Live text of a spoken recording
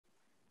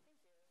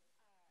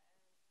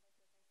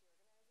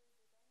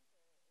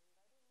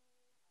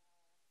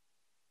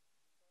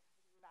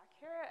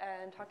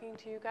and talking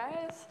to you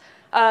guys.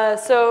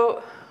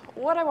 So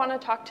what I want to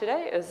talk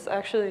today is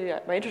actually,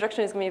 my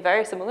introduction is going to be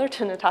very similar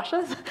to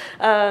Natasha's.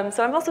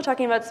 So I'm also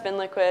talking about spin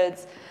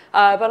liquids,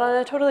 but on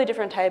a totally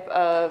different type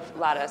of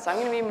lattice. So I'm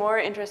going to be more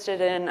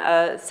interested in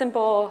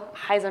simple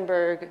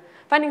Heisenberg,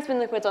 finding spin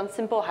liquids on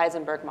simple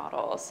Heisenberg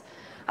models.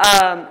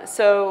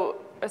 So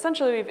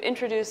essentially, we've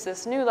introduced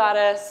this new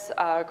lattice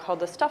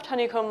called the stuffed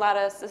honeycomb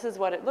lattice. This is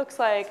what it looks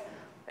like.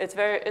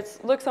 It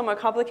looks somewhat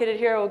complicated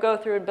here. We'll go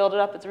through and build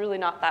it up. It's really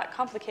not that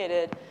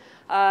complicated.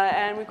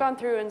 And we've gone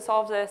through and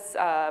solved this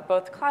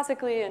both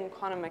classically and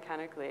quantum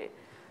mechanically.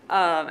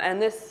 And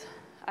this,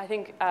 I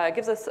think,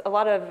 gives us a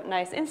lot of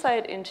nice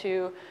insight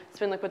into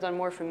spin liquids on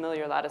more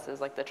familiar lattices,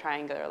 like the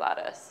triangular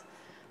lattice.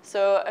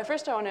 So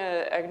first, I want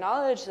to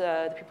acknowledge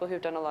the people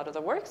who've done a lot of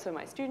the work. So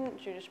my student,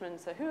 Wiedemann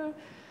Sahu,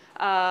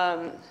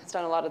 has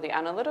done a lot of the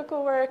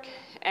analytical work.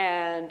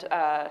 And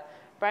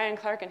Brian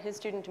Clark and his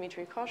student,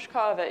 Dmitry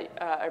Koshkov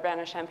at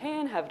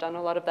Urbana-Champaign, have done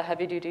a lot of the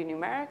heavy-duty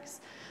numerics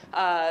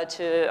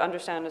to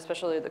understand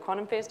especially the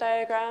quantum phase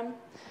diagram.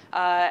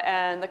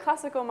 And the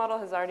classical model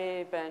has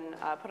already been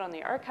put on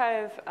the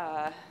archive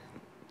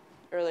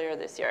earlier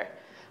this year.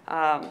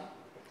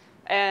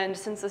 And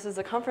since this is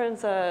a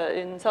conference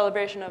in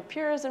celebration of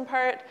Piers in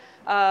part,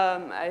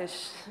 I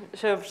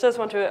just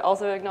want to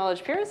also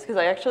acknowledge Piers,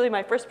 because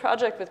my first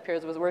project with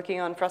Piers was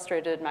working on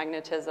frustrated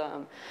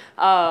magnetism,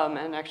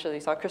 and actually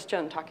saw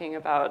Christian talking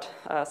about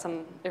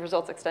some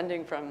results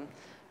extending from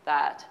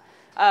that.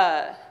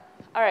 All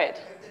right.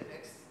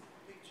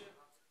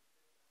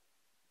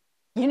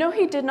 You know,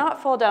 he did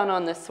not fall down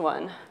on this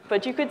one,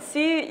 but you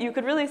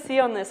could really see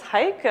on this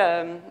hike,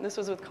 this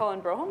was with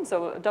Colin Broholm,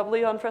 so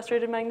doubly on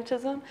frustrated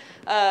magnetism,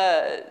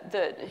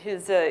 that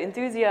his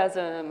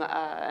enthusiasm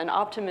and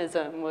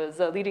optimism was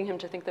leading him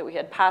to think that we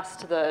had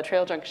passed the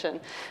trail junction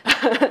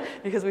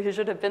because we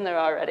should have been there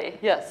already.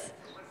 Yes?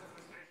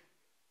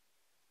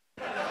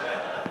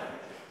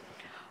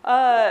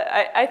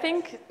 I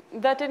think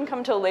that didn't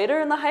come till later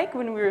in the hike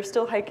when we were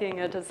still hiking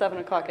at 7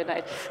 o'clock at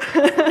night.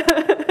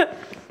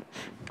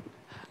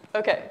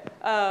 Okay,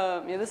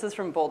 yeah, this is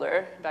from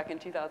Boulder back in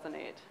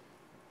 2008.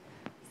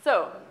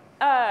 So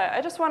I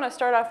just want to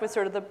start off with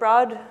sort of the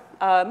broad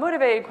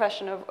motivated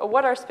question of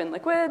what are spin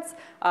liquids,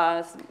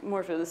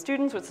 more for the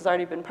students, which has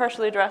already been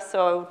partially addressed,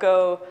 so I'll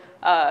go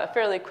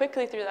fairly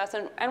quickly through this,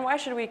 and why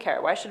should we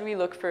care? Why should we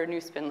look for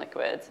new spin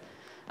liquids?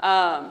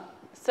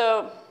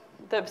 So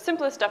the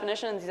simplest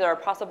definition, these are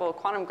possible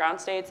quantum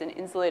ground states in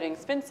insulating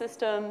spin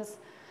systems,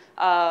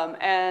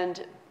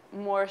 and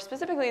more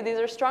specifically, these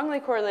are strongly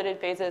correlated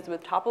phases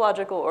with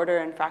topological order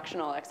and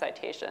fractional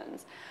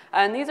excitations.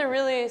 And these are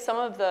really some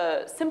of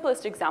the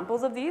simplest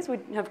examples of these. We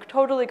have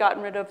totally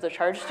gotten rid of the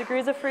charge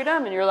degrees of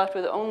freedom, and you're left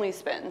with only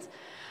spins.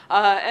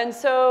 And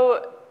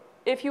so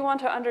if you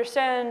want to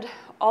understand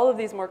all of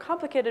these more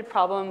complicated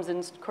problems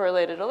in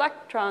correlated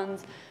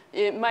electrons,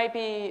 it might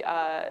be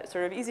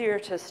sort of easier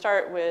to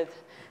start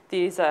with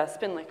these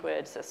spin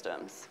liquid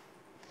systems.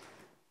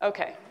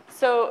 OK,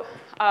 so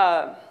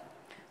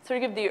to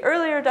give the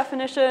earlier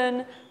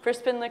definition for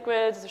spin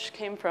liquids, which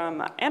came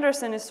from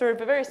Anderson, is sort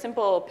of a very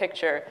simple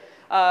picture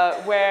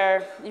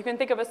where you can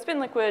think of a spin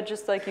liquid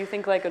just like you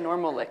think like a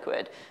normal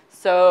liquid.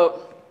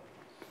 So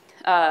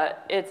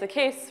it's a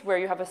case where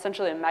you have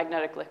essentially a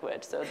magnetic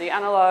liquid. So the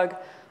analog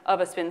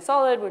of a spin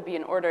solid would be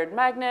an ordered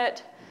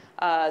magnet.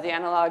 The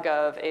analog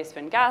of a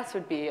spin gas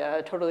would be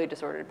a totally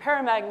disordered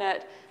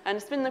paramagnet. And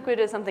a spin liquid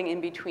is something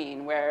in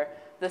between, where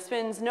the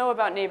spins know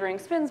about neighboring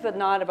spins, but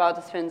not about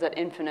the spins at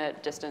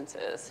infinite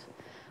distances.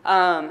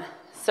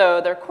 So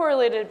they're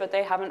correlated, but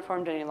they haven't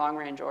formed any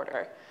long-range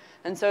order.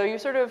 And so you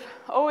sort of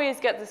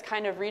always get this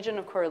kind of region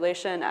of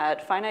correlation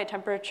at finite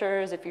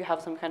temperatures if you have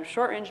some kind of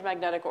short-range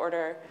magnetic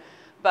order.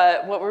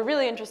 But what we're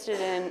really interested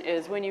in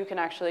is when you can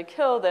actually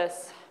kill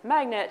this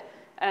magnet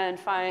and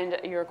find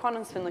your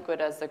quantum spin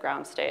liquid as the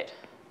ground state.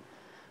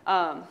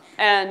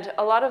 And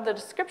a lot of the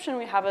description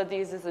we have of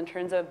these is in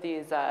terms of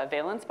these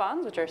valence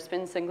bonds, which are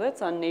spin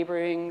singlets on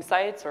neighboring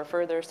sites or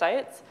further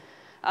sites.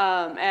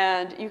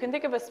 And you can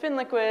think of a spin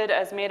liquid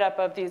as made up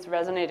of these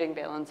resonating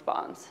valence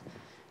bonds.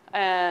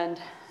 And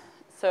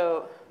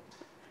so,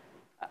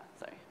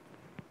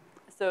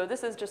 So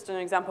this is just an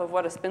example of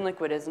what a spin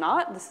liquid is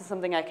not. This is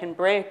something I can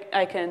break.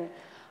 I can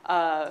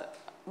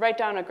write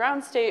down a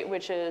ground state,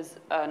 which is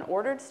an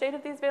ordered state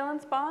of these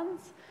valence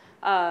bonds.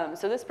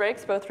 So this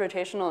breaks both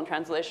rotational and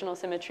translational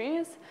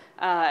symmetries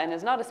and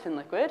is not a spin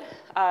liquid.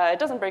 It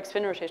doesn't break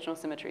spin rotational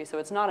symmetry, so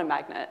it's not a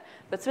magnet.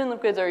 But spin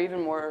liquids are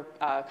even more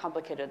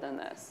complicated than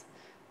this.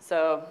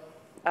 So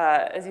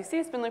as you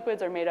see, spin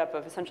liquids are made up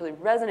of essentially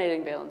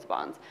resonating valence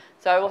bonds.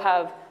 So I will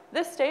have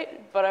this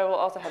state, but I will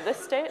also have this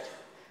state,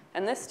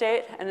 and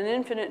an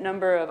infinite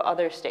number of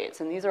other states.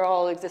 And these are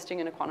all existing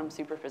in a quantum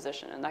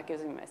superposition, and that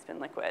gives me my spin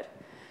liquid.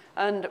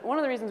 And one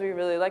of the reasons we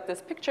really like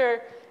this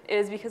picture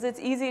is because it's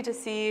easy to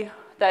see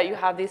that you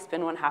have these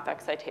spin 1/2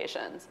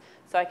 excitations.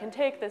 So I can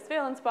take this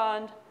valence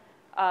bond,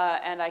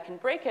 and I can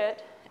break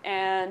it,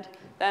 and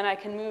then I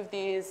can move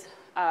these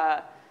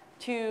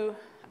two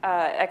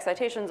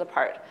excitations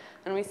apart.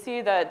 And we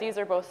see that these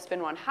are both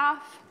spin 1/2,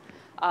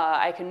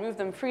 I can move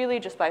them freely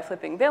just by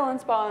flipping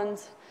valence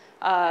bonds.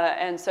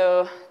 And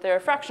so they're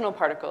fractional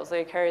particles.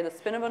 They carry the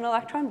spin of an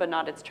electron, but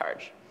not its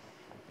charge.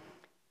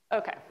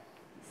 OK.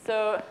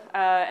 So,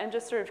 and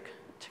just sort of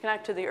to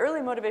connect to the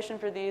early motivation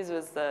for these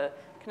was the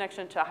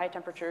connection to high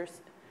temperature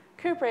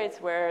Coop rates,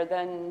 where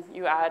then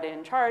you add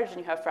in charge and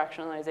you have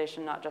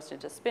fractionalization not just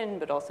into spin,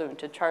 but also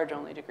into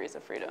charge-only degrees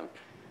of freedom.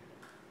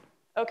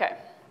 OK.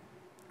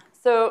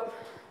 So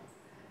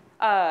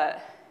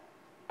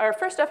our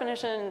first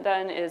definition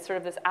then is sort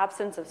of this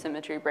absence of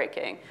symmetry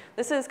breaking.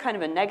 This is kind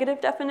of a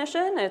negative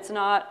definition. It's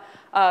not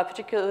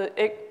particularly,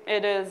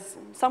 it is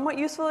somewhat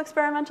useful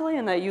experimentally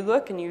in that you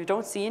look and you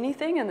don't see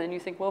anything and then you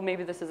think, well,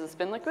 maybe this is a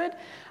spin liquid.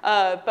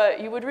 But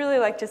you would really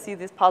like to see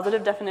these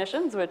positive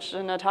definitions, which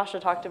Natasha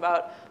talked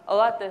about a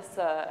lot, this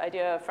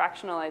idea of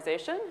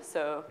fractionalization.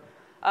 So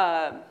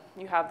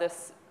you have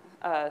this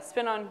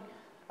spin-on,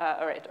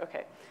 all right,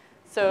 OK.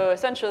 So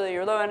essentially,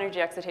 your low-energy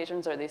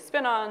excitations are these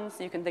spin-ons.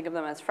 You can think of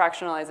them as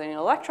fractionalizing an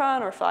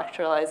electron or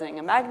fractionalizing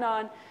a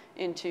magnon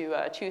into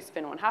 2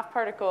 spin 1/2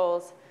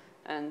 particles.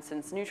 And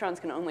since neutrons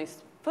can only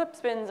flip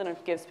spins and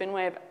give spin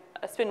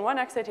 1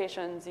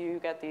 excitations, you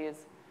get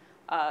these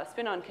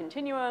spin-on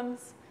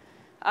continuums,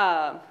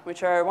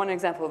 which are one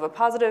example of a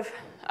positive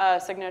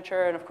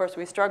signature. And of course,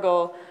 we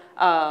struggle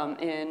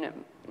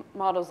in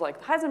models like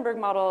the Heisenberg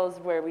models,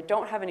 where we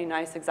don't have any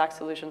nice exact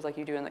solutions like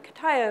you do in the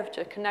Kitaev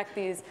to connect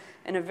these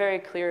in a very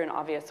clear and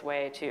obvious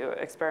way to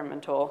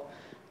experimental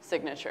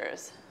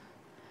signatures.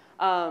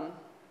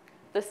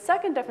 The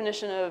second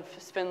definition of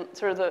spin,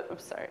 sort of the,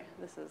 oops, sorry,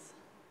 this is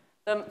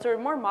the sort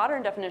of more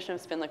modern definition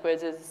of spin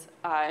liquids is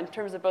in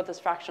terms of both this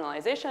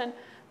fractionalization,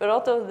 but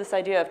also this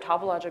idea of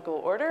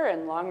topological order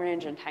and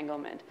long-range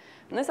entanglement.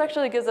 And this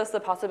actually gives us the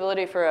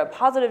possibility for a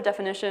positive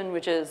definition,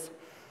 which is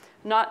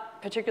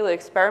not particularly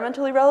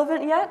experimentally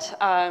relevant yet.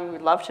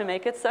 We'd love to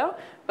make it so,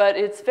 but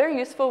it's very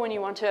useful when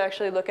you want to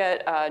actually look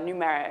at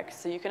numerics.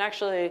 So you can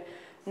actually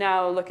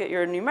now look at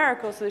your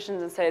numerical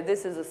solutions and say,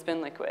 this is a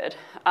spin liquid.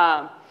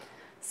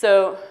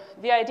 So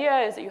the idea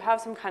is that you have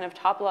some kind of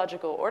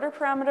topological order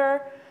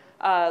parameter,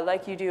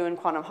 like you do in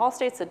quantum Hall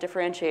states, that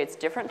differentiates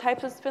different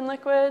types of spin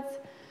liquids.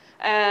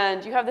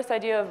 And you have this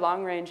idea of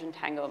long-range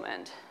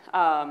entanglement.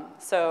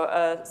 So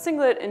a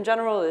singlet in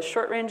general is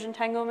short-range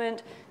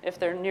entanglement if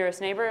they're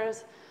nearest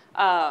neighbors.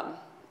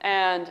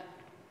 And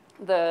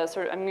the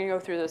sort of, I'm going to go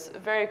through this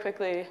very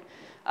quickly.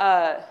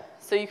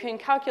 So you can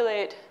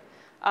calculate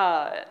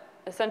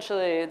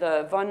essentially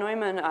the von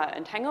Neumann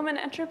entanglement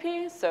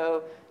entropy.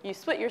 So you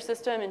split your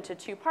system into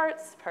 2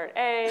 parts, part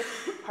A,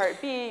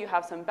 part B. You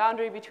have some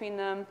boundary between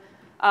them.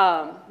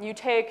 You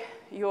take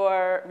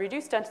your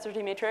reduced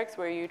density matrix,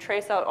 where you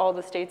trace out all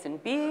the states in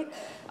B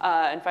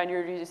and find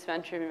your reduced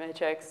density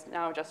matrix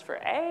now just for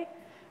A.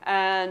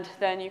 And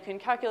then you can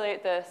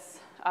calculate this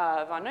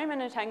von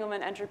Neumann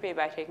entanglement entropy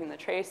by taking the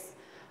trace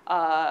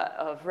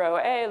of rho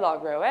A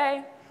log rho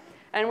A.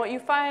 And what you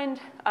find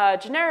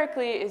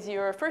generically is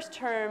your first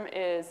term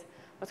is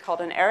what's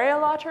called an area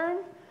law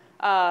term.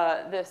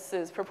 This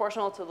is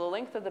proportional to the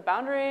length of the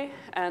boundary,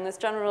 and this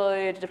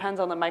generally depends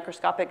on the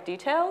microscopic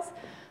details.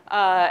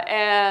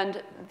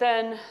 And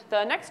then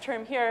the next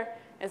term here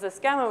is this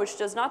gamma, which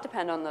does not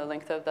depend on the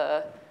length of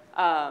the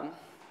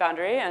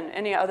boundary, and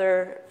any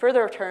other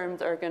further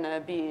terms are going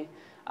to be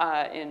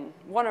in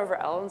 1 over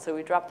L, and so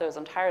we drop those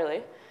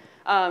entirely.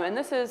 And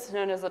this is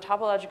known as the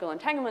topological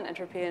entanglement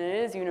entropy, and it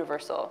is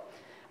universal.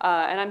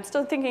 And I'm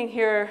still thinking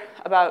here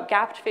about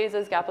gapped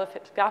phases.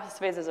 Gapless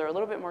phases are a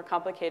little bit more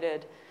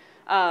complicated.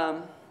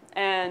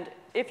 And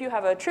if you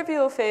have a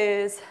trivial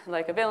phase,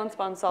 like a valence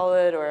bond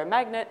solid or a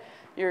magnet,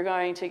 you're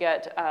going to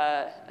get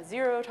a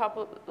 0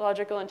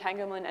 topological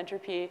entanglement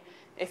entropy.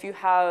 If you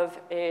have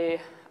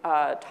a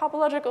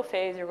topological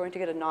phase, you're going to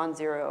get a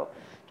non-zero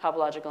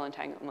topological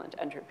entanglement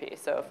entropy.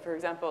 So for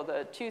example,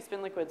 the 2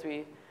 spin liquids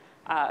we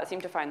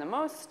seem to find the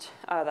most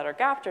that are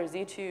gapped are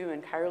Z2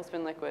 and chiral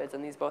spin liquids,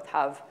 and these both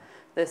have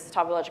this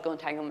topological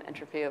entanglement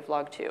entropy of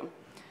log 2.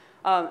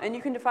 And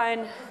you can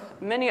define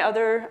many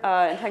other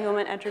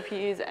entanglement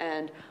entropies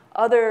and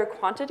other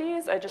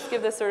quantities. I just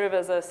give this sort of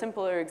as a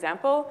simpler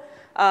example.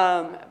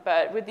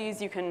 But with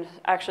these, you can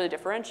actually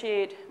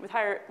differentiate.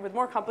 With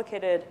more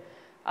complicated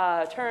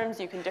terms,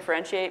 you can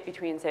differentiate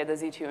between, say, the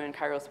Z2 and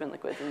chiral spin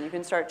liquids. And you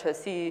can start to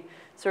see,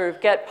 sort of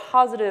get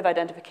positive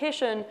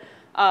identification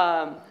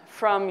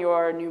from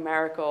your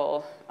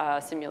numerical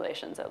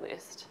simulations, at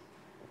least.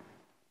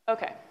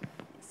 OK,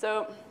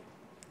 so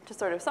to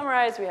sort of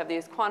summarize, we have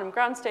these quantum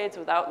ground states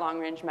without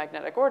long-range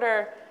magnetic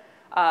order.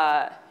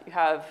 You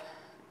have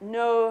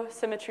no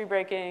symmetry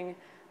breaking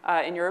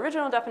in your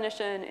original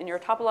definition. In your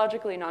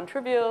topologically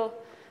non-trivial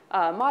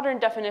modern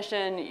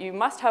definition, you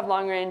must have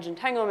long-range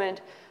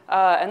entanglement.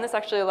 And this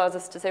actually allows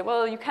us to say,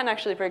 well, you can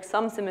actually break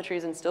some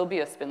symmetries and still be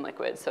a spin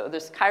liquid. So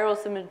there's chiral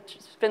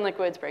spin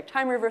liquids break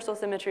time reversal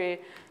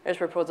symmetry. There's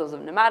proposals of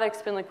nematic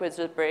spin liquids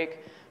that break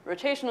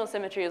rotational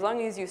symmetry. As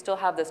long as you still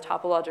have this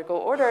topological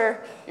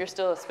order, you're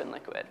still a spin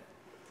liquid.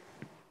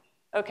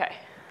 OK.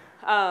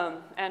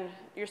 And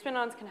your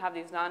spin-ons can have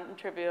these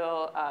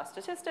non-trivial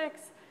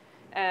statistics.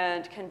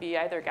 and can be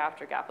either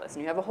gapped or gapless.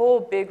 And you have a whole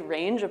big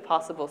range of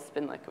possible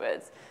spin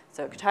liquids.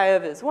 So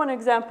Kitaev is one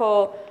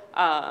example,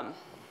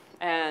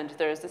 and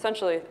there's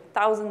essentially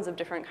thousands of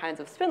different kinds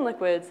of spin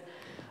liquids.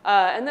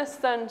 And this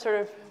then sort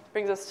of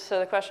brings us to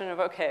the question of,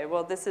 okay,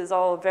 well, this is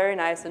all very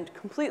nice and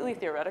completely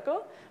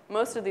theoretical.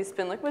 Most of these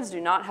spin liquids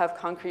do not have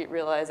concrete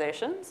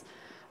realizations,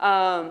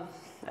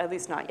 at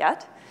least not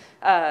yet.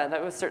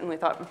 That was certainly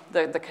thought,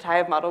 the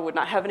Kitaev model would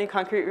not have any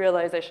concrete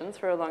realizations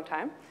for a long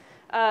time.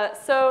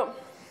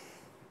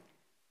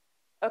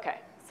 Okay,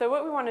 so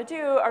what we want to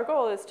do, our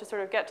goal is to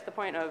sort of get to the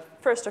point of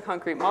first a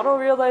concrete model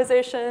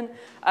realization,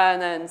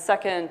 and then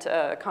second,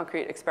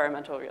 concrete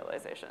experimental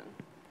realization.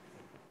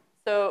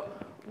 So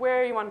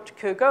where you want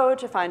to go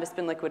to find a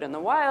spin liquid in the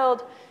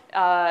wild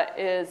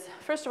is,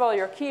 first of all,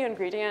 your key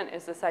ingredient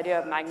is this idea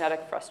of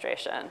magnetic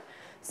frustration.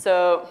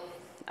 So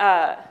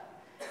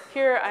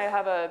here I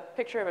have a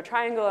picture of a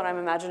triangle, and I'm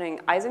imagining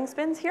Ising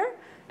spins here,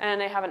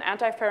 and they have an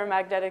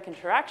antiferromagnetic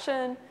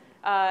interaction.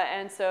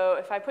 And so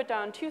if I put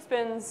down two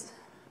spins,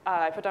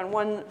 I put down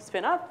one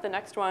spin up, the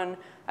next one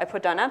I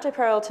put down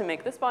antiparallel to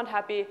make this bond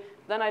happy,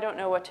 then I don't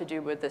know what to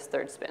do with this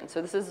third spin.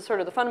 So this is sort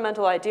of the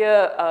fundamental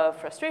idea of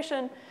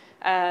frustration,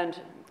 and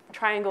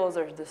triangles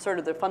are sort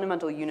of the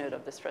fundamental unit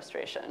of this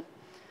frustration.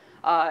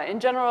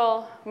 In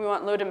general, we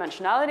want low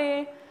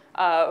dimensionality.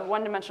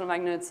 One-dimensional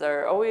magnets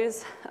are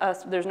always,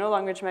 there's no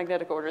long-range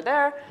magnetic order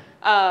there,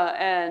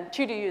 and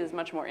 2D is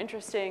much more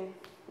interesting.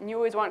 And you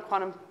always want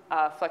quantum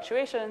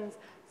fluctuations,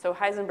 so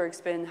Heisenberg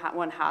spin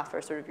 1/2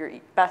 are sort of your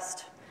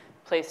best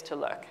place to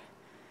look.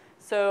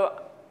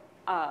 So,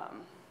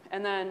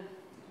 and then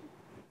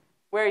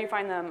where you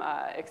find them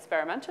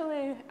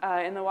experimentally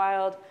in the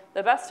wild,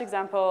 the best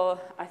example,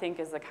 I think,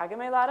 is the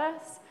Kagame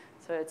lattice.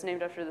 So it's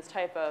named after this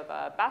type of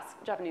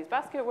Japanese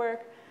basket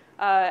work.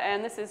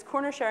 And this is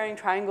corner sharing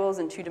triangles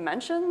in 2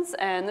 dimensions.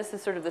 And this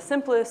is sort of the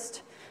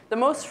simplest, the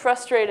most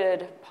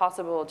frustrated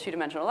possible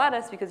 2-dimensional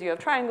lattice because you have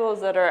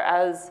triangles that are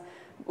as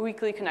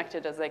weakly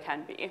connected as they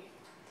can be.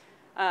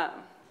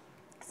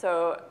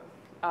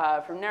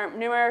 From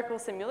numerical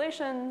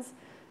simulations,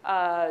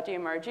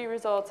 DMRG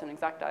results, and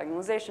exact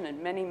diagonalization,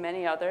 and many,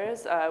 many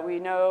others, we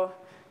know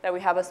that we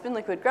have a spin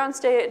liquid ground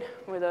state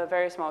with a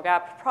very small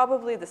gap.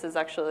 Probably this has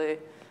actually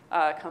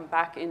come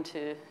back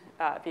into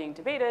being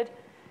debated.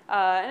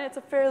 And it's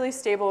a fairly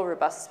stable,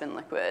 robust spin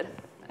liquid.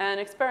 And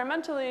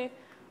experimentally,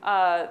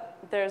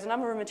 there's a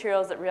number of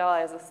materials that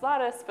realize this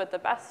lattice, but the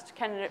best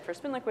candidate for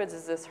spin liquids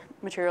is this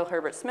material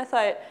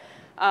Herbert-Smithite,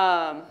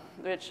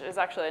 which is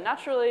actually a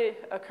naturally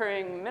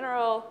occurring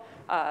mineral.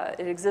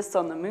 It exists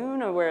on the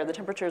moon where the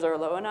temperatures are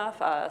low enough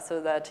so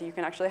that you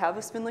can actually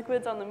have spin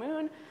liquids on the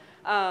moon.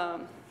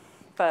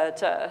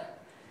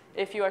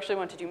 If you actually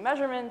want to do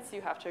measurements,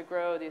 you have to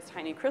grow these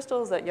tiny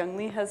crystals that Young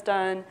Lee has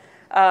done.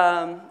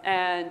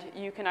 And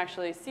you can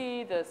actually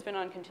see the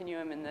spin-on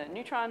continuum in the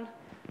neutron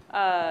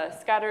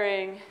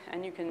scattering,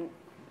 and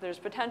there's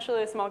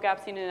potentially a small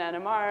gap seen in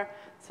NMR.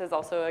 This has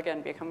also,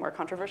 again, become more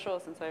controversial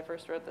since I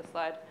first wrote this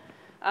slide.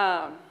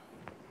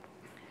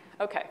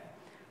 Okay,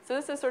 so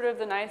this is sort of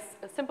the nice,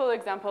 simple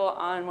example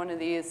on one of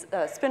these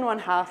spin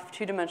 1/2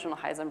 2-dimensional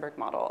Heisenberg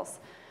models.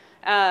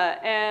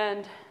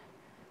 And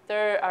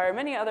there are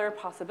many other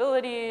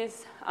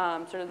possibilities.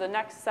 Sort of the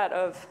next set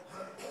of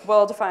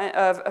well-defined,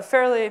 of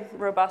fairly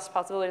robust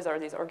possibilities are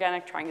these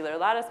organic triangular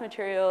lattice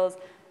materials,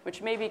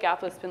 which may be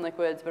gapless spin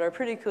liquids, but are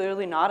pretty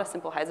clearly not a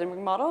simple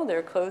Heisenberg model.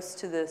 They're close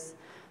to this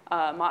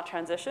Mott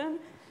transition.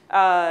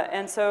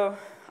 And so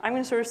I'm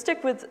going to sort of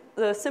stick with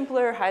the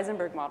simpler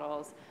Heisenberg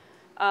models.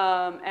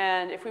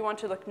 And if we want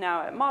to look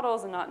now at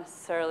models and not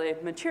necessarily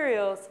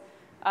materials,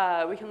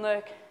 we can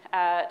look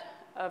at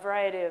a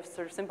variety of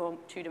sort of simple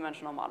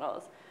 2-dimensional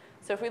models.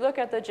 So if we look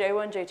at the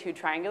J1, J2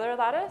 triangular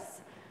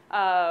lattice,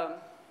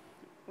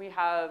 we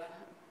have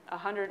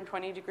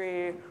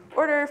 120-degree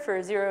order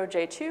for 0,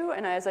 J2.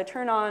 And as I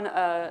turn on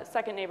a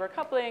second neighbor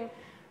coupling,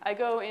 I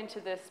go into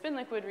this spin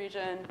liquid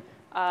region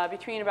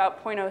between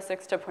about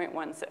 0.06 to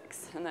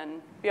 0.16. And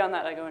then beyond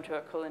that, I go into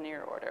a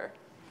collinear order.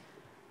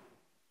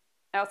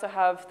 I also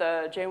have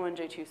the J1,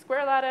 J2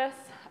 square lattice.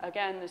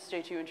 Again, this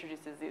J2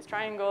 introduces these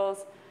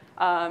triangles.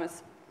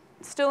 It's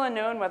still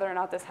unknown whether or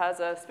not this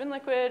has a spin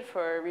liquid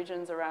for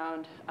regions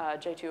around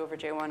J2 over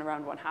J1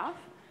 around 1/2.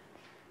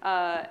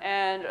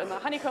 And on the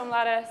honeycomb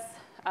lattice,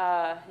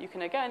 you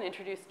can again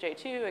introduce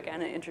J2.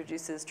 Again, it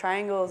introduces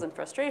triangles and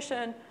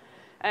frustration.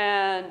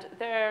 And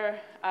there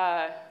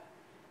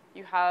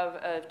you have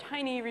a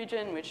tiny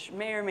region which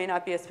may or may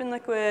not be a spin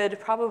liquid,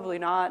 probably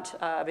not.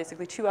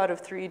 Basically 2 out of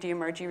 3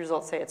 DMRG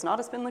results say it's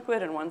not a spin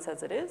liquid and 1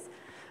 says it is.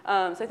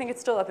 So I think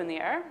it's still up in the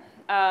air.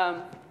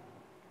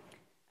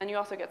 And you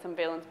also get some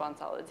valence bond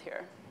solids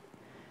here.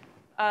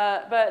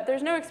 But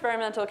there's no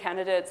experimental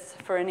candidates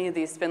for any of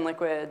these spin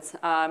liquids,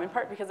 in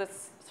part because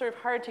it's sort of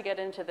hard to get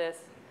into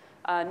this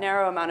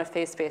narrow amount of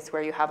phase space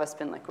where you have a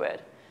spin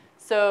liquid.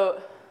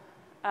 So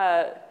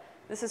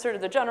this is sort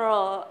of the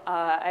general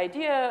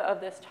idea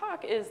of this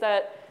talk, is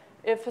that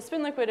if a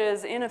spin liquid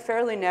is in a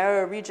fairly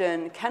narrow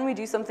region, can we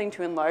do something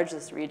to enlarge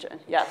this region?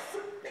 Yes?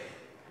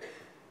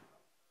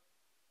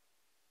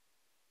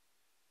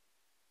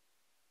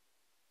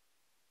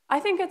 I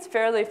think it's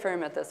fairly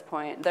firm at this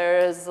point.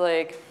 There's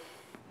like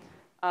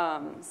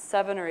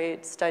 7 or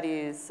 8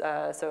 studies,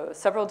 so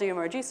several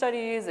DMRG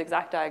studies,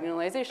 exact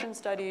diagonalization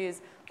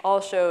studies, all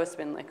show a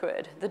spin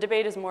liquid. The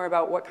debate is more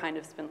about what kind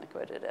of spin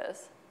liquid it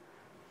is.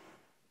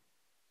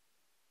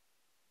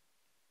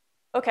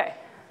 Okay,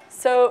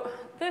 so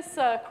this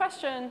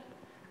question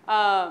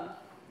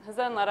has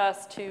then led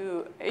us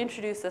to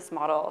introduce this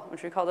model,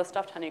 which we call the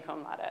stuffed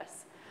honeycomb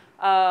lattice.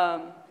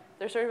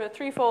 There's sort of a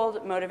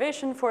threefold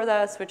motivation for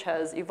this, which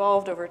has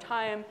evolved over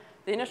time.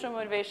 The initial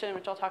motivation,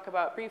 which I'll talk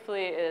about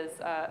briefly, is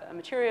a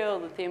material,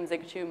 lithium,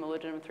 zinc 2,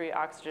 molybdenum 3,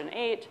 oxygen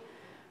 8.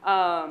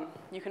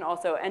 You can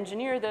also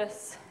engineer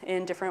this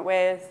in different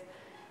ways.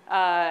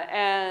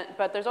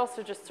 But there's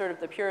also just sort of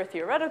the pure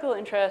theoretical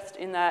interest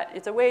in that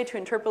it's a way to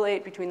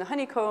interpolate between the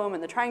honeycomb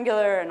and the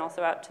triangular and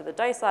also out to the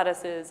dice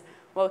lattices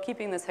while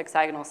keeping this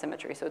hexagonal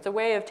symmetry. So it's a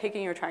way of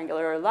taking your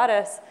triangular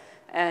lattice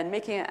and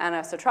making it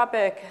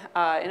anisotropic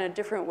in a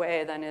different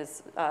way than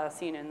is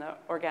seen in the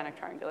organic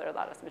triangular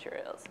lattice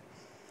materials.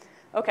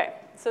 Okay,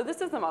 so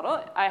this is the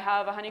model. I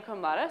have a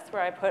honeycomb lattice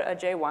where I put a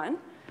J1.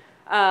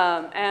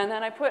 And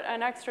then I put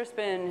an extra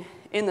spin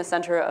in the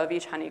center of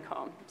each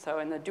honeycomb, so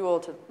in the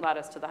dual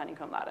lattice to the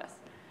honeycomb lattice.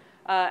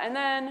 And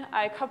then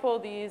I couple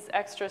these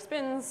extra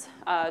spins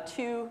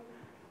to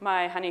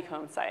my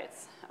honeycomb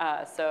sites.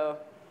 So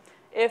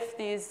if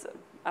these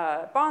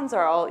bonds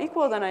are all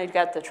equal, then I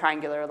get the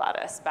triangular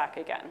lattice back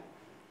again.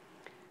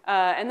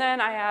 And then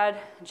I add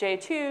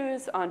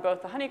J2s on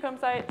both the honeycomb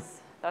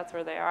sites. That's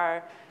where they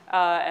are.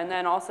 And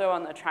then also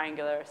on the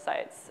triangular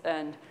sites.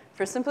 And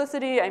for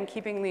simplicity, I'm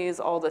keeping these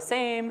all the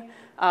same.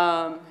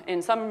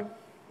 In some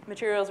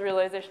materials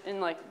realization,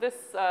 in like this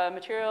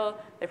material,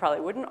 they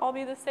probably wouldn't all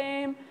be the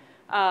same.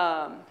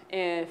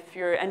 If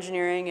you're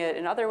engineering it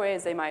in other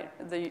ways, they might,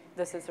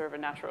 this is sort of a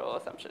natural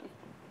assumption.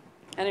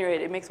 At any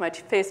rate, it makes my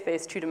phase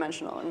space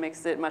two-dimensional and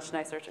makes it much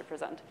nicer to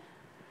present.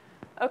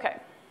 Okay,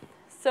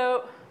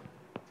 so,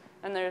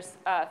 and there's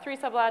 3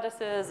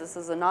 sublattices. This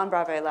is a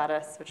non-Bravais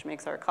lattice, which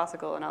makes our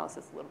classical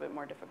analysis a little bit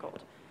more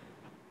difficult.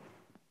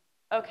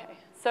 Okay,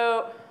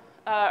 so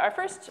our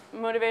first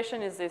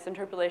motivation is this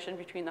interpolation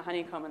between the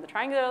honeycomb and the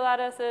triangular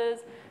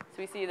lattices. So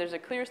we see there's a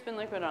clear spin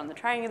liquid on the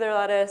triangular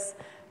lattice.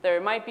 There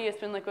might be a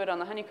spin liquid on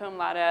the honeycomb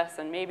lattice,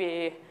 and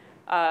maybe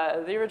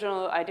the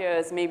original idea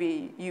is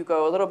maybe you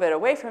go a little bit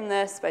away from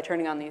this by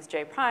turning on these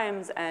J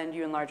primes, and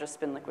you enlarge a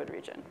spin liquid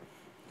region.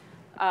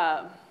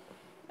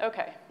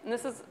 Okay, and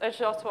this is, I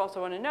should also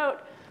want to note,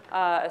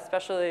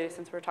 especially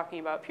since we're talking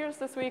about Pierce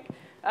this week,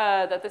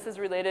 that this is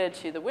related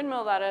to the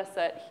windmill lattice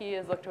that he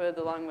has looked with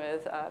along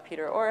with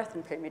Peter Orth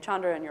and Premi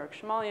Chandra and York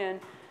Shimalian,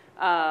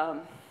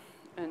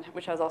 and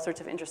which has all sorts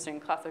of interesting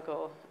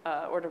classical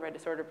order by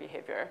disorder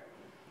behavior.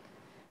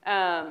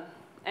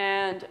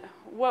 And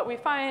what we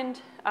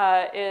find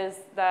is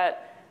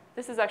that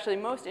this is actually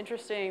most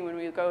interesting when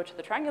we go to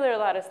the triangular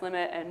lattice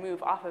limit and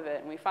move off of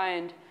it. And we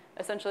find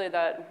essentially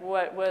that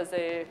what was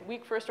a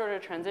weak first order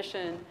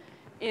transition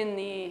in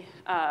the,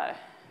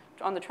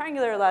 on the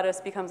triangular lattice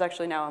becomes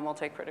actually now a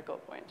multi-critical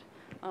point.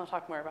 I'll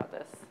talk more about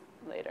this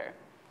later.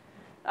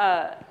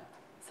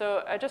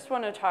 So I just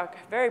want to talk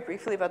very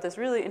briefly about this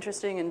really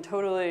interesting and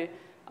totally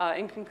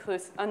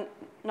inconclusive,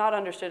 not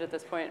understood at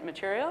this point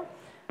material.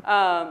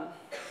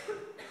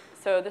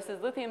 So this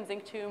is lithium,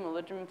 zinc 2,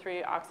 molybdenum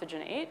 3,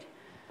 oxygen 8.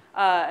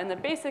 And the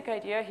basic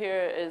idea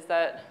here is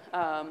that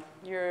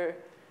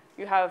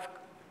you have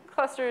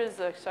clusters,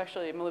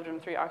 actually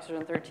molybdenum 3,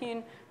 oxygen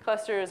 13,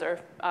 clusters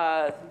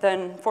are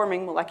then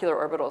forming molecular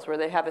orbitals where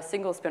they have a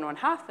single spin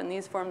 1/2, and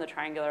these form the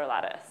triangular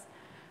lattice.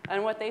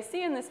 And what they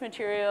see in this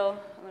material,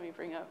 let me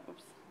bring up,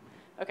 oops.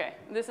 Okay,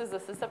 this is the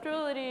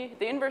susceptibility,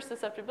 the inverse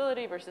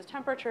susceptibility versus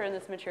temperature in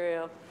this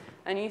material.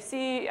 And you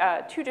see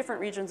 2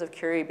 different regions of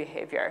Curie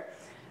behavior.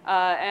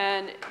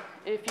 And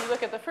if you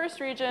look at the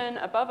first region,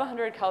 above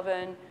 100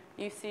 Kelvin,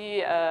 you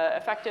see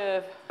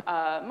effective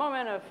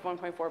moment of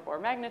 1.4 Bohr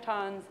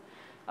magnetons,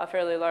 a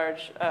fairly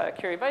large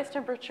Curie-Weiss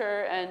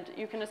temperature, and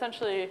you can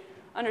essentially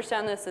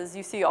understand this as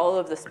you see all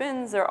of the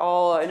spins are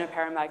all in a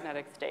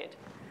paramagnetic state.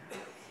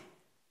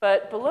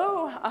 But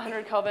below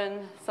 100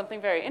 Kelvin, something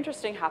very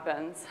interesting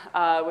happens,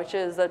 which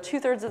is that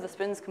 2/3 of the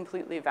spins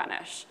completely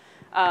vanish.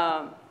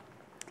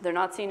 They're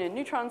not seen in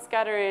neutron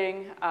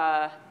scattering.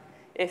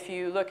 If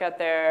you look at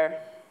their,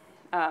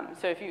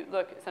 so if you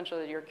look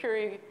essentially your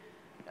Curie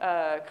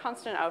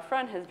constant out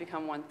front has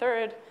become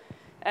 1/3,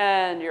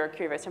 and your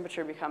Curie-Weiss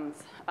temperature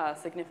becomes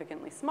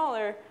significantly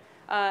smaller.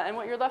 And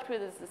what you're left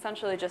with is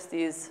essentially just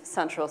these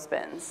central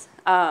spins.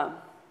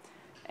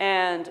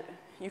 And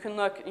you can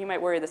look, you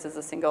might worry this is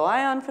a single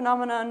ion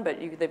phenomenon, but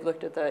they've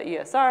looked at the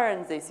ESR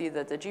and they see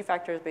that the G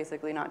factor is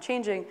basically not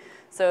changing.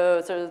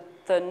 So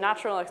the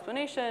natural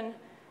explanation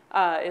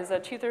is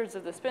that 2/3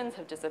 of the spins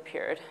have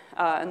disappeared.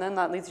 And then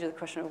that leads you to the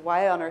question of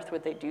why on earth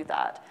would they do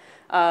that?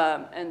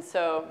 And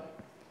so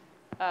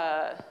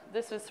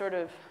this is sort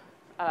of,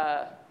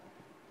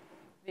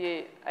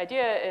 the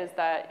idea is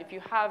that if you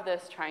have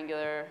this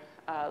triangular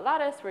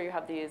lattice where you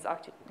have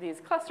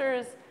these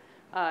clusters,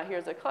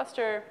 here's a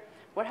cluster,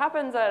 what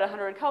happens at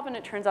 100 Kelvin,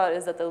 it turns out,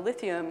 is that the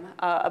lithium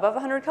above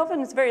 100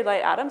 Kelvin is a very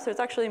light atom, so it's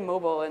actually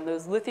mobile, and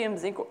those lithium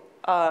zinc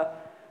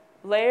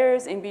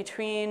layers in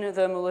between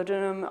the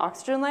molybdenum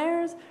oxygen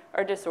layers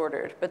are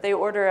disordered, but they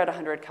order at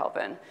 100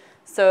 Kelvin.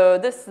 So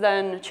this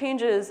then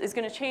is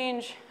going to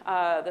change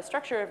the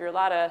structure of your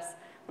lattice.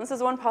 This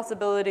is one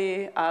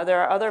possibility.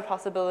 There are other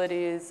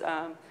possibilities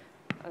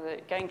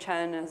that Gang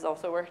Chen has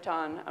also worked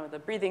on, the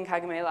breathing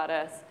Kagame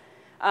lattice.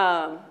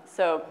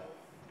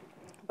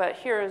 But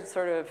here is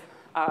sort of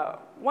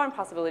one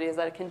possibility is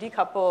that it can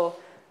decouple,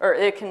 or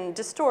it can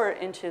distort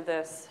into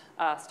this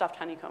stuffed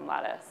honeycomb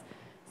lattice.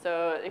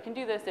 So it can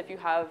do this if you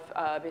have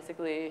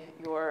basically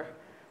your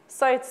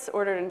sites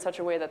ordered in such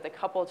a way that they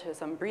couple to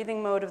some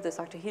breathing mode of this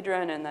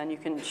octahedron, and then you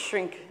can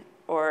shrink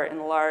or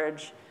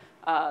enlarge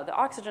the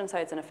oxygen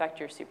sites and affect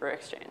your super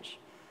exchange.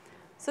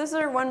 So this is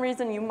one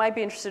reason you might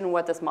be interested in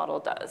what this model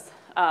does.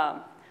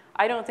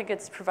 I don't think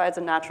it provides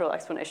a natural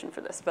explanation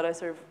for this, but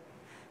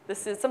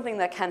this is something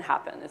that can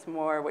happen. It's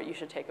more what you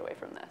should take away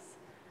from this.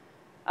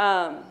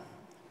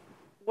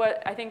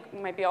 What I think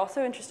might be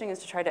also interesting is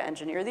to try to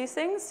engineer these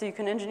things. So you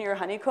can engineer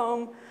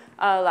honeycomb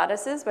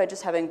lattices by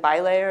just having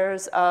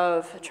bilayers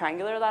of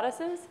triangular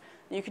lattices.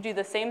 You could do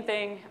the same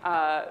thing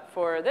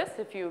for this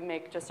if you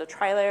make just a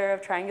trilayer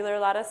of triangular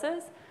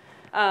lattices.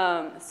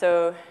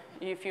 So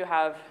if you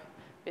have,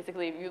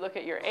 basically, if you look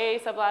at your A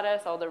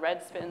sublattice, all the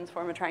red spins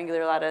form a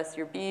triangular lattice.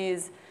 Your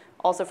Bs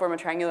also form a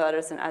triangular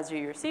lattice, and as do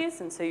your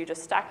Cs. And so you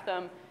just stack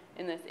them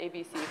in this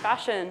ABC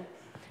fashion.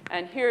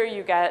 And here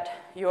you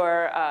get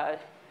your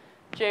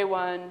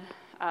J1,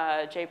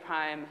 J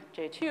prime,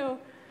 J2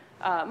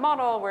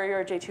 model, where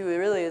your J2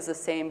 really is the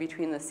same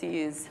between the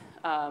Cs,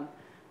 the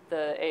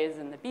As,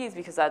 and the Bs,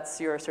 because that's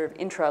your sort of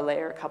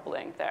intra-layer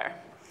coupling there.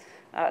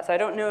 So I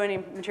don't know any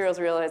materials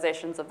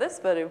realizations of this,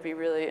 but it would be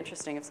really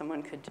interesting if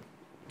someone could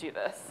do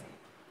this.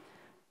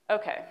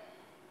 OK.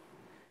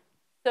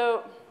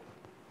 So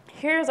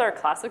here's our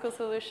classical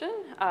solution.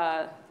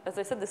 As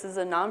I said, this is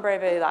a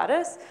non-Bravais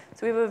lattice.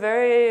 So we have a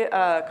very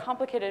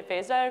complicated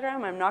phase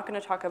diagram. I'm not going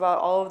to talk about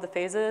all of the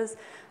phases.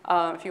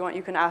 If you want,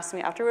 you can ask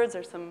me afterwards.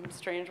 There's some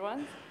strange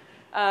ones.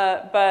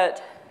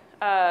 But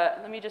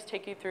let me just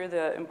take you through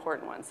the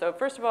important ones. So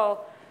first of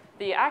all,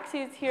 the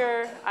axes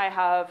here, I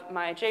have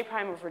my J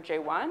prime over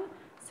J1.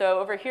 So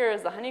over here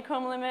is the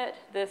honeycomb limit.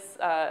 This,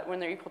 when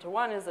they're equal to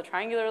 1, is the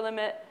triangular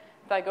limit.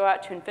 If I go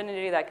out to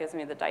infinity, that gives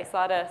me the dice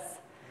lattice.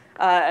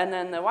 And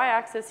then the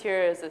y-axis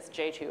here is this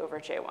J2 over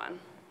J1.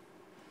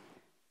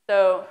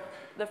 So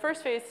the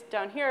first phase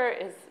down here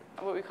is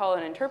what we call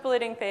an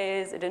interpolating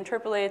phase. It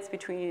interpolates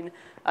between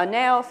a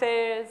nail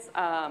phase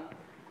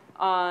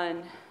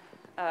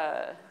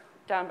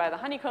down by the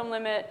honeycomb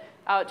limit,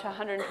 out to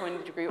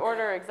 120-degree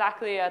order,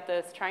 exactly at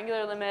this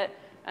triangular limit,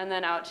 and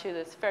then out to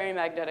this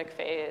ferrimagnetic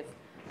phase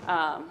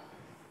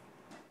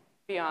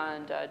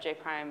beyond J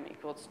prime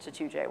equals to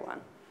 2J1.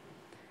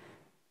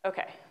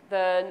 OK,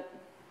 the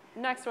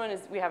next one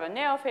is we have a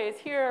nail phase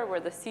here, where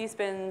the C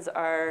spins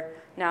are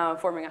now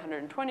forming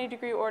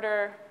 120-degree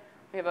order.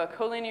 We have a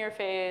collinear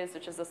phase,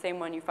 which is the same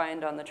one you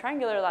find on the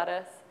triangular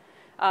lattice.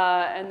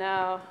 And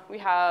now we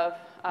have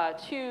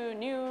 2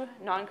 new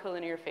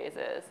non-collinear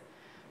phases.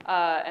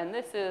 And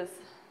this is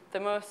the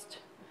most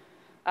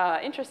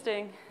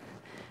interesting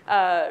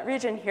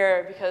region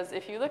here, because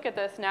if you look at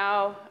this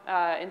now,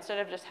 instead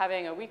of just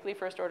having a weakly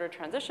first-order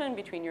transition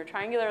between your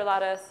triangular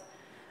lattice,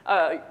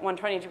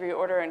 120-degree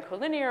order and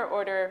collinear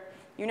order,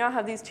 you now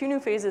have these 2 new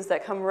phases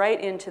that come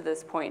right into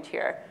this point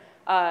here.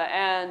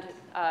 And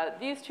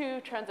these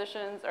 2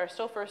 transitions are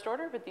still first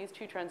order, but these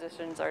 2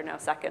 transitions are now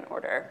second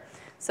order.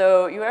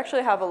 So you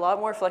actually have a lot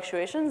more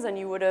fluctuations than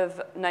you would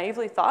have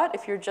naively thought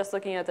if you're just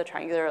looking at the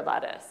triangular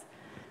lattice.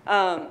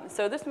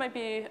 So this might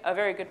be a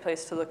very good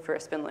place to look for a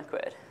spin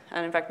liquid.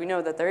 And in fact, we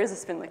know that there is a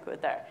spin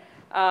liquid there.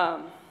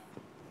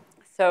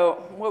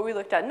 So what we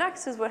looked at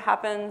next is what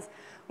happens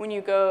when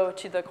you go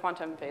to the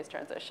quantum phase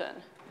transition.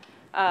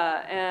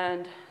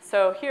 And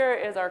so here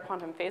is our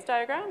quantum phase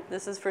diagram.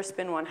 This is for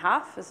spin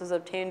 1/2. This is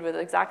obtained with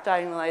exact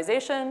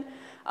diagonalization,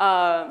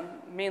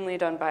 mainly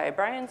done by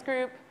Brian's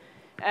group.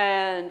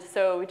 And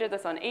so we did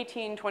this on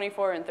 18,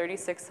 24, and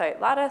 36 site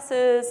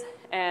lattices.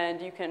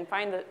 And you can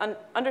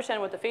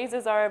understand what the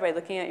phases are by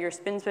looking at your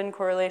spin-spin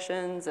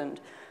correlations and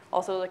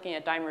also looking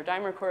at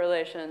dimer-dimer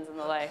correlations and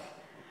the like.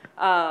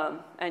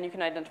 And you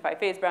can identify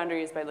phase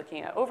boundaries by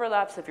looking at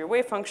overlaps of your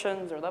wave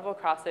functions or level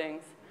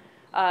crossings.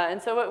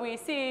 And so what we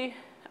see,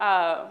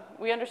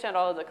 we understand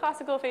all of the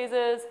classical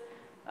phases.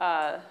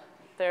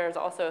 There's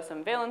also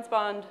some valence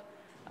bond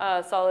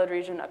solid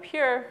region up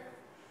here.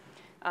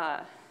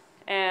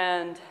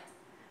 And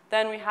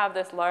then we have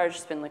this large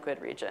spin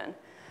liquid region.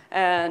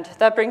 And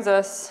that brings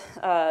us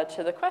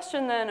to the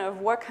question then of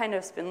what kind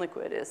of spin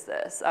liquid is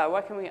this?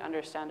 What can we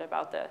understand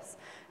about this?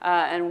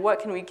 And what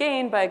can we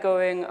gain by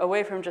going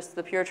away from just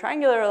the pure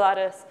triangular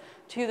lattice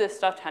to this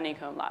stuffed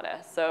honeycomb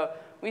lattice? So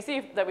we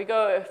see that we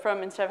go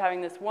from, instead of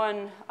having this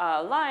one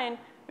line,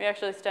 we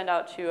actually extend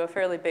out to a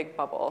fairly big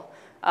bubble,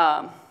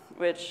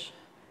 which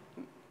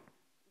in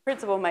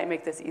principle might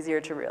make this easier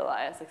to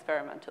realize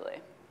experimentally.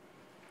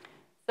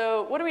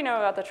 So what do we know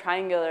about the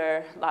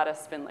triangular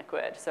lattice spin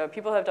liquid? So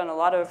people have done a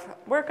lot of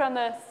work on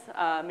this,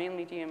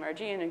 mainly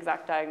DMRG and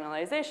exact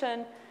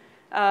diagonalization.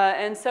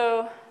 And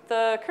so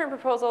the current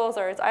proposals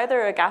are it's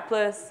either a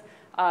gapless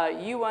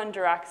U1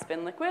 Dirac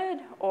spin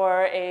liquid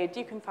or a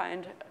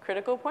deconfined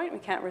critical point. We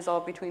can't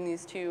resolve between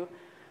these two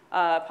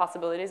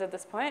possibilities at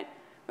this point.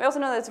 We also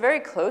know that it's very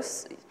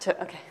close to,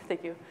 okay,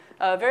 thank you,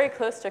 very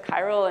close to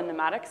chiral and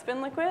nematic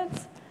spin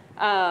liquids,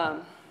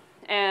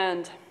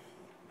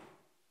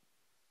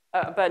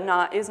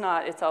 but is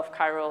not itself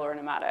chiral or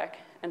nematic.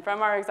 And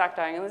from our exact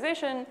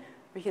diagonalization,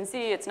 we can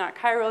see it's not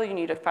chiral. You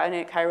need a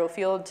finite chiral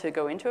field to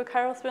go into a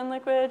chiral spin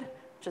liquid,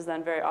 which is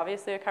then very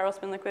obviously a chiral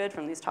spin liquid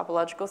from these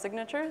topological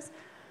signatures.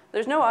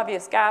 There's no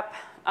obvious gap,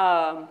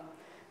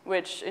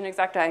 which in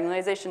exact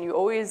diagonalization, you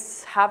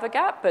always have a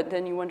gap, but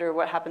then you wonder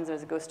what happens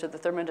as it goes to the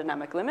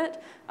thermodynamic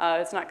limit.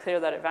 It's not clear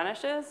that it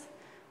vanishes.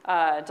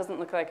 It doesn't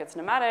look like it's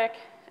nematic.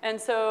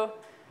 And so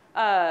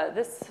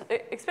this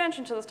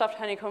expansion to the stuffed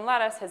honeycomb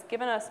lattice has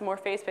given us more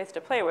phase space to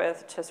play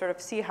with to sort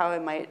of see how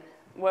it might,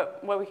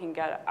 what we can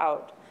get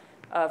out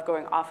of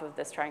going off of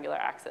this triangular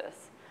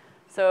axis.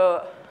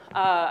 So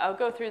I'll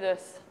go through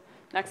this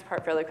next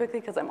part fairly quickly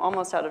because I'm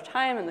almost out of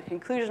time, and the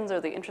conclusions are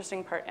the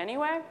interesting part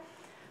anyway.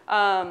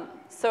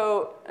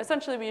 So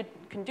essentially, we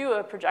can do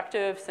a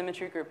projective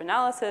symmetry group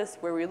analysis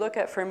where we look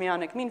at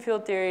fermionic mean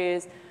field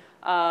theories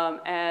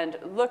and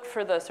look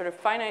for the sort of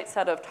finite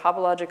set of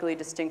topologically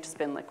distinct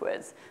spin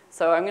liquids.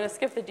 So I'm going to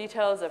skip the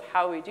details of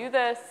how we do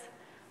this.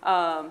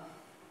 OK.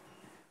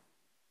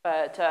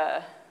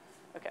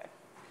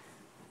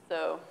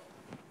 So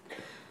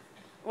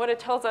what it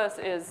tells us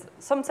is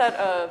some set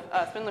of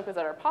spin liquids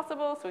that are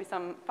possible. So we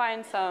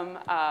find some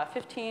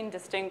 15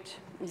 distinct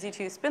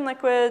Z2 spin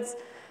liquids.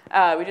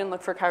 We didn't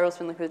look for chiral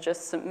spin liquids,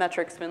 just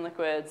symmetric spin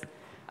liquids.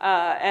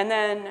 And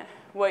then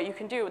what you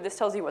can do, this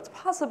tells you what's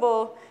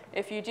possible.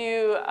 If you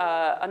do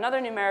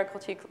another numerical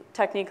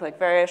technique like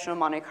variational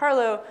Monte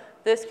Carlo,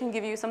 this can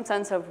give you some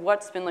sense of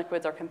what spin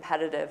liquids are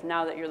competitive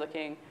now that you're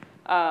looking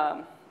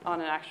on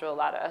an actual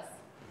lattice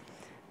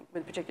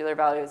with particular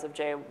values of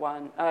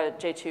J1,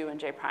 J2, and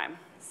J prime.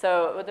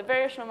 So what the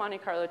variational Monte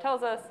Carlo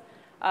tells us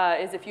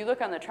is if you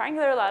look on the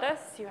triangular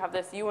lattice, you have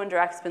this U1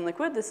 Dirac spin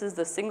liquid. This is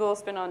the single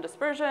spin-on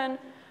dispersion.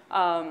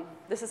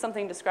 This is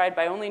something described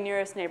by only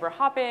nearest neighbor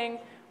hopping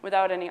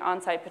without any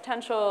on-site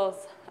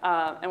potentials.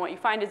 And what you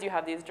find is you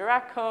have these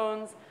Dirac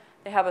cones.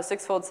 They have a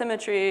six-fold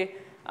symmetry.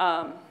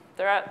 So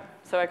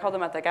I call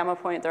them at the gamma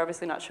point. They're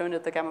obviously not shown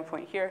at the gamma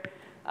point here.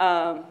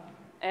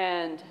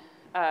 And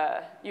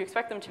you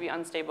expect them to be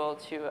unstable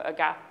to a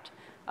gapped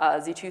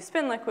Z2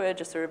 spin liquid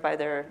just sort of by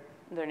their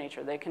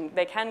nature. They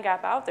can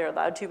gap out. They're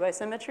allowed to by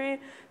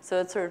symmetry. So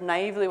it's sort of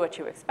naively what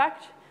you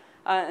expect.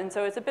 And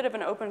so it's a bit of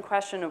an open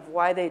question of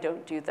why they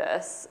don't do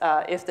this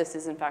if this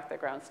is, in fact, the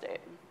ground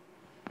state.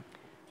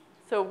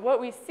 So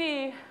what we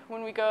see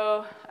when we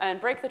go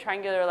and break the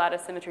triangular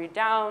lattice symmetry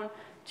down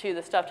to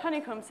the stuffed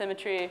honeycomb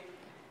symmetry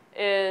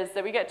is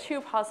that we get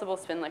two possible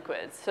spin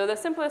liquids. So the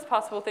simplest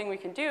possible thing we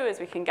can do is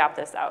we can gap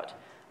this out.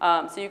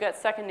 So you get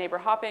second neighbor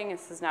hopping.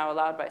 This is now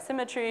allowed by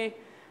symmetry.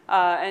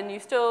 And you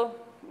still,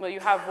 well, you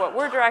have what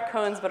were Dirac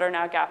cones but are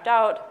now gapped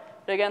out.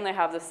 But again, they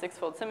have this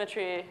six-fold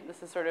symmetry.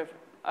 This is sort of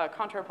a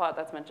contour plot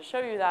that's meant to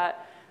show you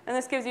that. And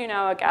this gives you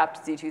now a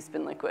gapped Z2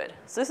 spin liquid.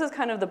 So this is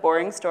kind of the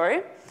boring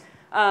story.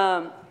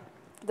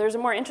 There's a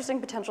more interesting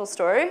potential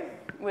story,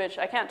 which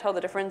I can't tell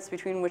the difference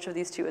between which of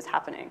these two is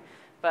happening.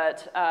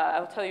 But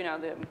I'll tell you now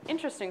the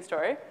interesting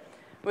story,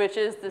 which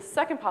is the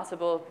second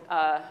possible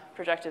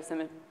projective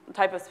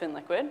type of spin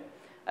liquid.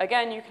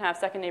 Again, you can have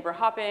second neighbor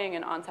hopping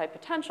and on-site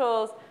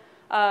potentials.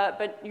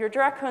 But your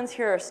Dirac cones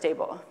here are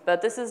stable.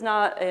 But this is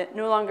no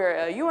longer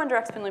a U1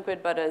 Dirac spin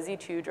liquid, but a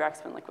Z2 Dirac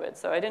spin liquid.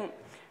 So I didn't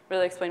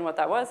really explain what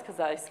that was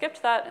because I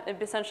skipped that.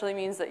 It essentially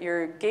means that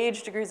your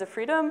gauge degrees of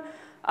freedom,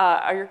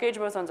 your gauge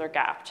bosons are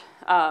gapped.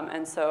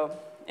 And so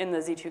in the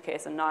Z2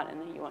 case and not in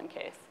the U1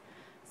 case.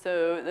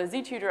 So the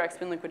Z2 Dirac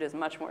spin liquid is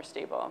much more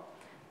stable.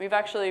 We've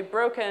actually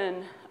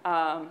broken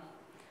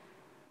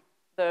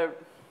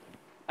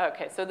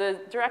OK, so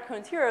the Dirac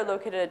cones here are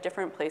located at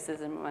different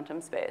places in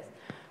momentum space.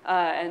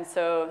 And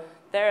so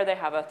there they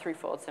have a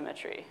threefold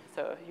symmetry.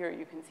 So here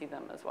you can see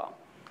them as well.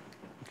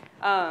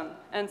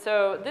 And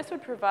so this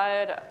would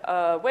provide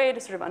a way to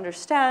sort of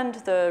understand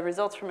the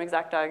results from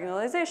exact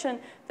diagonalization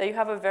that you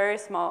have a very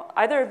small,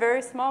 either a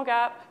very small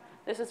gap.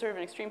 This is sort of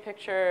an extreme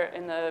picture.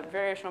 In the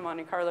variational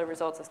Monte Carlo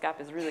results, this gap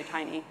is really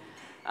tiny.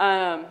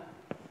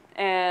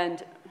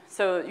 And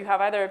so you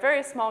have either a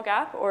very small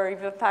gap or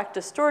you've in fact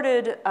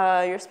distorted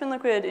your spin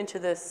liquid into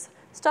this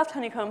stuffed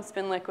honeycomb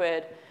spin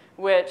liquid,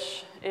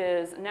 which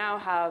now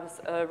has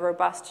a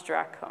robust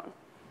Dirac cone.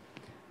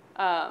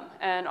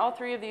 And all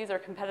three of these are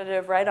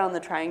competitive right on the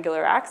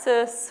triangular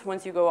axis.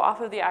 Once you go off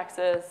of the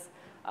axis,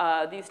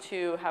 these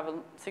two have a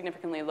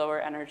significantly lower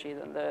energy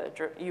than the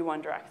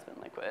U1 Dirac spin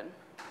liquid.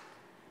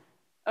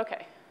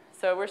 OK,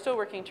 so we're still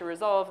working to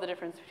resolve the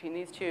difference between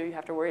these two. You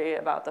have to worry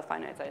about the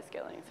finite size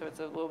scaling, so it's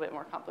a little bit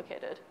more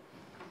complicated.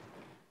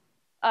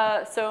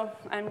 So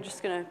I'm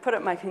just going to put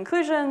up my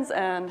conclusions,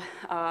 and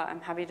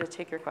I'm happy to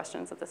take your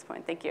questions at this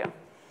point. Thank you.